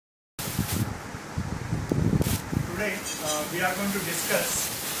Today we are going to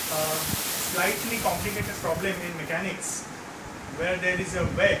discuss a slightly complicated problem in mechanics where there is a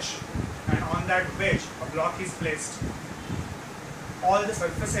wedge and on that wedge a block is placed. All the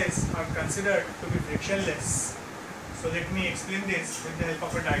surfaces are considered to be frictionless. So let me explain this with the help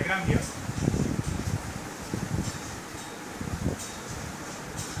of a diagram here.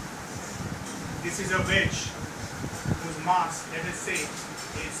 This is a wedge whose mass, let us say,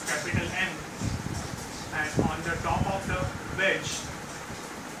 is capital M, and on the top of the wedge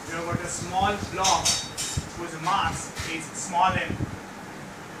we have got a small block whose mass is small m.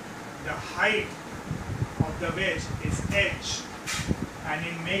 The height of the wedge is h and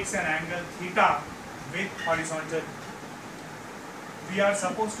it makes an angle theta with horizontal. We are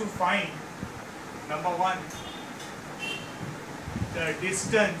supposed to find, number one, the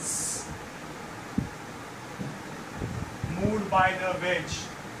distance moved by the wedge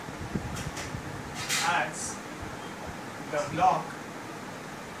as the block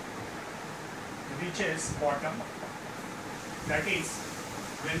reaches bottom. That is,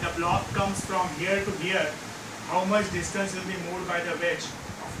 when the block comes from here to here, how much distance will be moved by the wedge.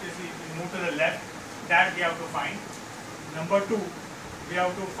 Obviously, it will move to the left. That we have to find. Number two, we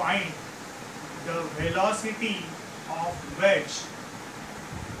have to find the velocity of wedge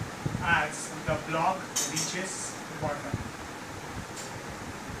as the block reaches bottom.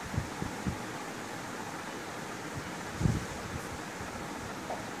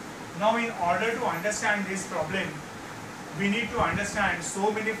 Now, in order to understand this problem, we need to understand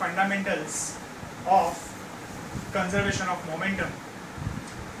so many fundamentals of conservation of momentum.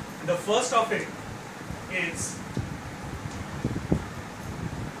 The first of it is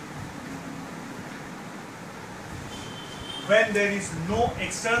when there is no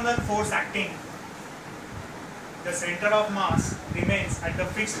external force acting, the center of mass remains at the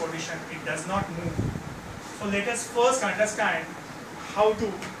fixed position, it does not move. So let us first understand how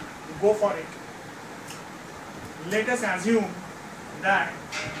to go for it. Let us assume that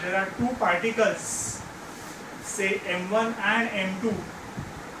there are two particles, say M1 and M2.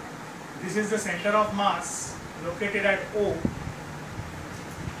 This is the center of mass located at O.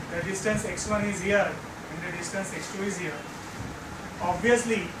 The distance x1 is here and the distance x2 is here.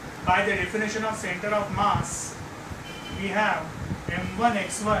 Obviously, by the definition of center of mass, we have M1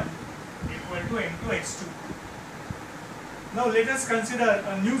 x1 equal to M2 x2. Now let us consider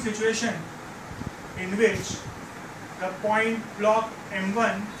a new situation in which the point block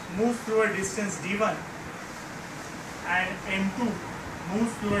M1 moves through a distance d1 and M2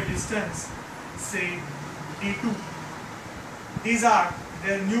 moves through a distance, say, d2. These are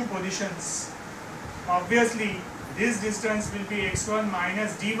their new positions. Obviously, this distance will be x1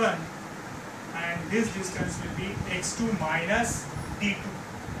 minus d1 and this distance will be x2 minus d2.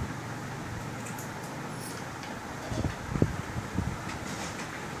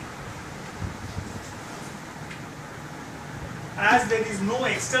 As there is no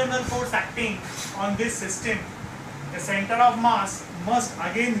external force acting on this system, the center of mass must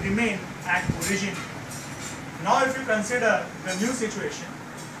again remain at origin. Now if you consider the new situation,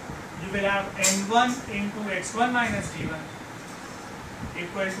 you will have m1 into x1 minus d1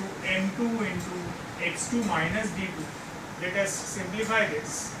 equal to m2 into x2 minus d2. Let us simplify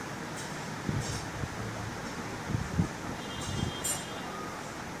this.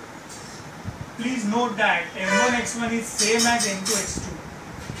 Please note that m1 x1 is same as m2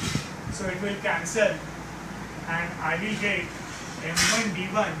 x2. So it will cancel and I will get m1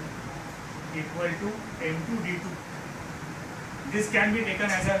 d1 equal to m2 d2. This can be taken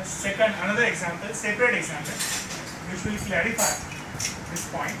as another example, separate example, which will clarify this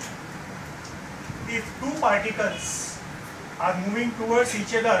point. If two particles are moving towards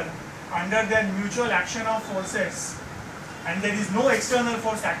each other under their mutual action of forces and there is no external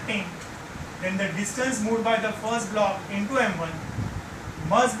force acting, then the distance moved by the first block into M1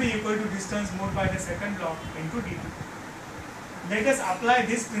 must be equal to distance moved by the second block into D2. Let us apply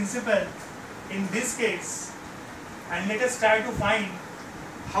this principle in this case and let us try to find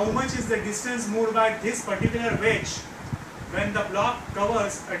how much is the distance moved by this particular wedge when the block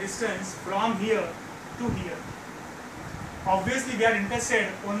covers a distance from here to here. Obviously, we are interested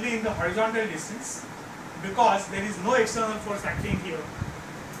only in the horizontal distance because there is no external force acting here.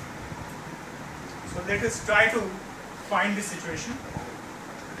 So let us try to find this situation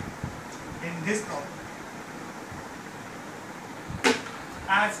in this problem.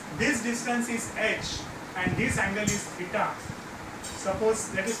 As this distance is h and this angle is theta,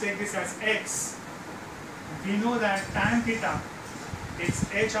 suppose let us take this as x, we know that tan theta is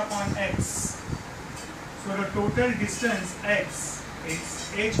h upon x. So the total distance x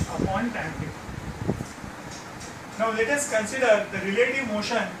is h upon tan theta. Now let us consider the relative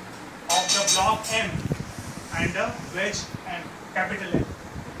motion of the block M and the wedge M, capital M.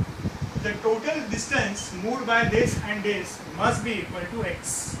 The total distance moved by this and this must be equal to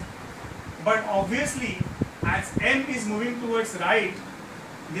x. But obviously, as M is moving towards right,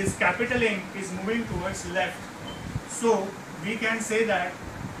 this capital M is moving towards left. So we can say that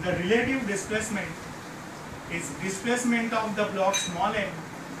the relative displacement is displacement of the block small m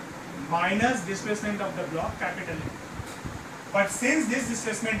minus displacement of the block capital M. But since this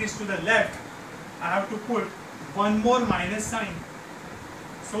displacement is to the left, I have to put one more minus sign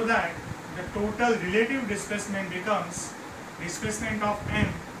so that the total relative displacement becomes displacement of m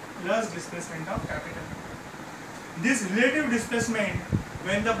plus displacement of capital M. This relative displacement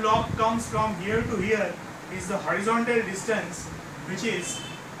when the block comes from here to here is the horizontal distance, which is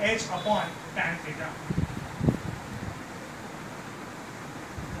h upon tan theta.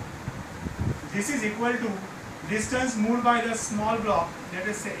 This is equal to distance moved by the small block, let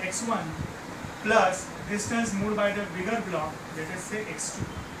us say x1, plus distance moved by the bigger block, let us say x2.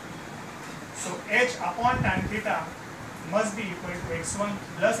 So h upon tan theta must be equal to x1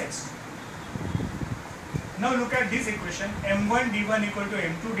 plus x2. Now look at this equation, m1 d1 equal to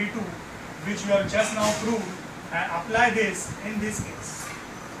m2 d2, which we have just now proved, and apply this in this case.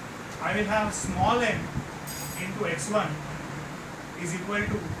 I will have small m into x1 is equal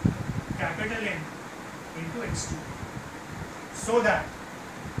to capital M into x2, so that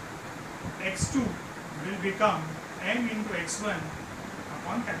x2 will become m into x1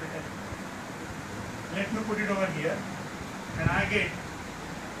 upon capital M. Let me put it over here, and I get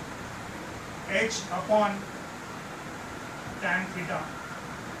h upon tan theta.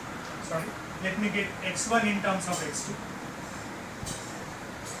 Sorry, let me get x1 in terms of x2,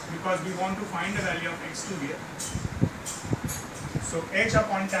 because we want to find the value of x2 here. So h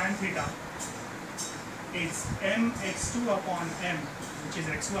upon tan theta is m x2 upon m, which is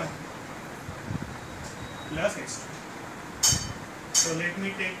x1 plus x2. So let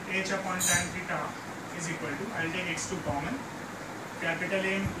me take h upon tan theta is equal to, I will take x2 common, capital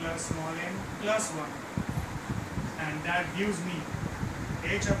M plus small m plus 1, and that gives me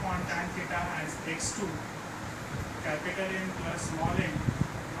h upon tan theta as x2 capital M plus small m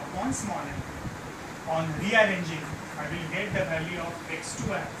upon small m. On rearranging, I will get the value of x2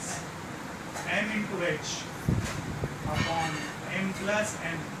 as m into h upon m plus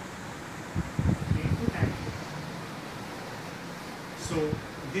m into tan theta. So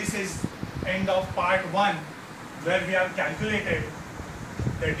this is end of part 1, where we have calculated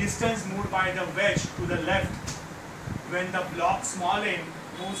the distance moved by the wedge to the left when the block small m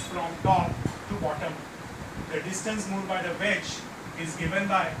moves from top to bottom. The distance moved by the wedge is given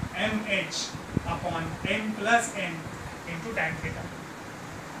by mh upon m plus n into tan theta.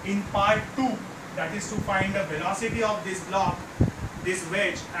 In part 2, that is to find the velocity of this block, this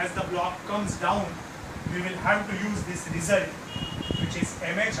wedge, as the block comes down, we will have to use this result, which is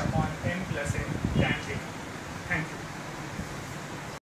mh upon m plus n tan theta.